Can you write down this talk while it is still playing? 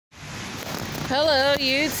Hello,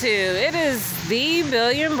 YouTube. It is the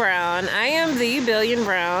Billion Brown. I am the Billion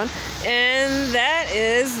Brown, and that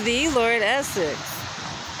is the Lord Essex.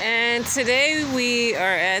 And today we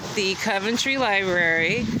are at the Coventry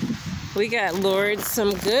Library. We got Lord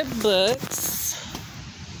some good books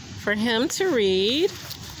for him to read.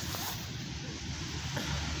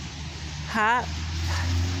 Hop,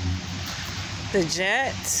 The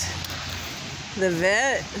Jet, The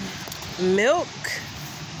Vet, Milk,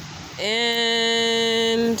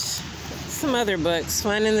 and some other books.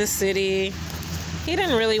 Fun in the City. He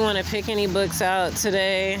didn't really want to pick any books out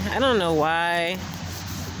today. I don't know why.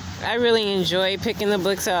 I really enjoy picking the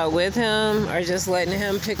books out with him or just letting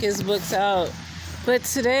him pick his books out. But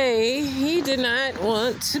today, he did not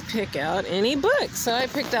want to pick out any books. So I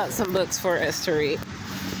picked out some books for us to read.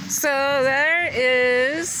 So there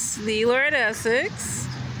is the Lord Essex.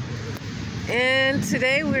 And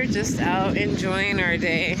today we're just out enjoying our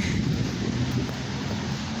day.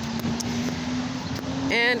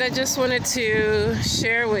 And I just wanted to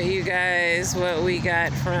share with you guys what we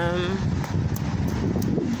got from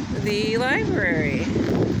the library.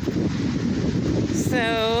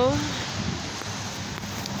 So,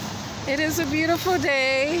 it is a beautiful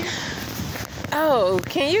day. Oh,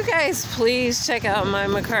 can you guys please check out my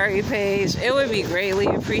Macari page? It would be greatly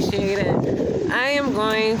appreciated. I am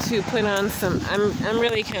going to put on some, I'm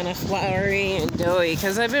really kind of floury and doughy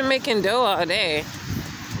because I've been making dough all day.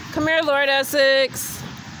 Come here, Lord Essex.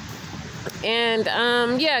 And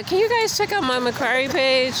yeah, can you guys check out my Macari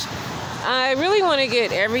page? I really want to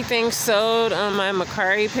get everything sold on my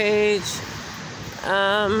Macari page.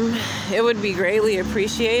 It would be greatly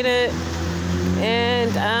appreciated.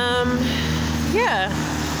 And yeah,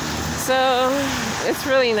 so it's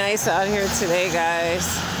really nice out here today, guys.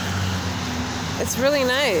 It's really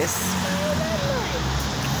nice.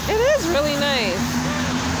 It is really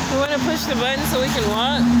nice. You want to push the button so we can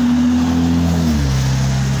walk?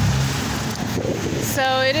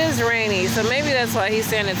 So it is rainy, so maybe that's why he's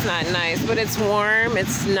saying it's not nice, but it's warm.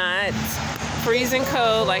 It's not freezing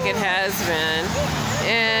cold like it has been.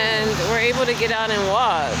 And we're able to get out and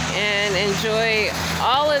walk and enjoy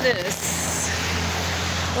all of this.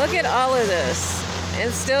 Look at all of this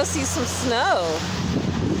and still see some snow.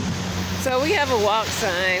 So we have a walk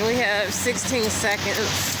sign. We have 16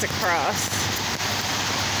 seconds to cross.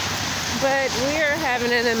 But we are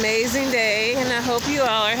having an amazing day, and I hope you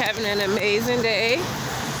all are having an amazing day.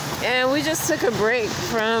 And we just took a break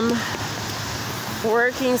from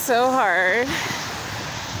working so hard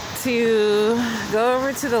to go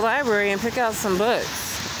over to the library and pick out some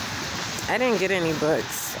books. I didn't get any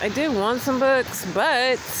books. I did want some books,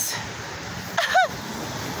 but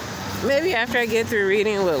maybe after I get through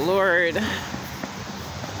reading with Lord,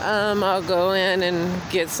 I'll go in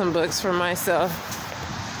and get some books for myself.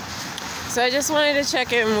 So I just wanted to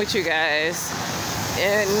check in with you guys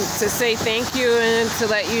and to say thank you and to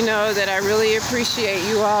let you know that I really appreciate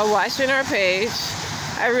you all watching our page.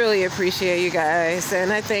 I really appreciate you guys,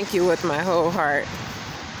 and I thank you with my whole heart.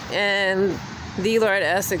 And the Lord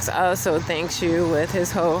Essex also thanks you with his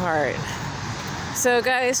whole heart. So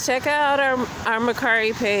guys, check out our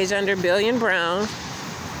Macari page under Billion Brown.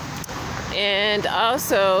 And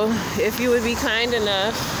also, if you would be kind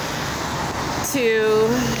enough to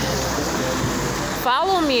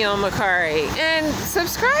follow me on Macari and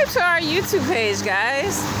subscribe to our YouTube page,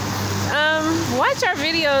 guys. Watch our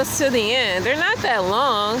videos to the end. They're not that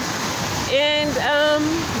long. And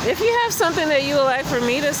if you have something that you would like for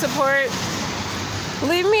me to support,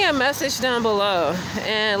 leave me a message down below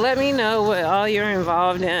and let me know what all you're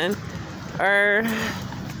involved in or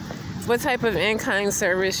what type of in-kind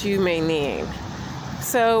service you may need.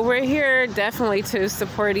 So we're here definitely to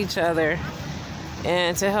support each other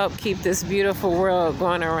and to help keep this beautiful world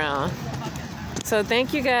going around. So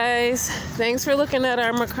thank you guys. Thanks for looking at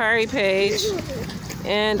our Macari page.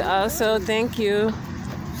 And also thank you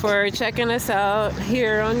for checking us out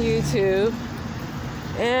here on YouTube.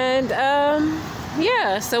 And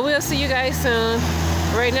yeah, so we'll see you guys soon.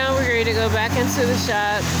 Right now we're ready to go back into the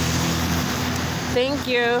shop. Thank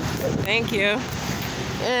you. Thank you.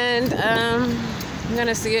 And I'm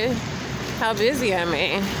gonna see how busy I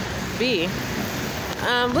may be.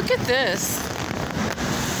 Look at this.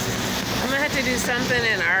 I'm gonna have to do something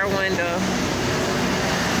in our window.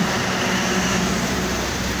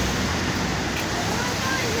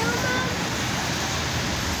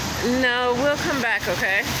 No, we'll come back,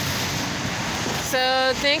 okay?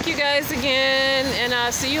 So thank you guys again, and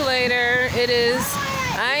I'll see you later.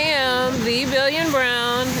 I am the Billion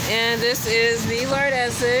Brown, and this is the Lord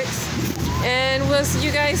Essex, and we'll see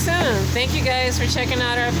you guys soon. Thank you guys for checking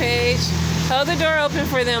out our page. Hold the door open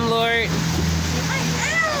for them, Lord.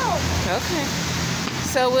 Okay.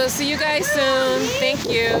 So we'll see you guys soon. Thank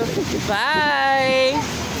you.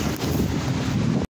 Bye.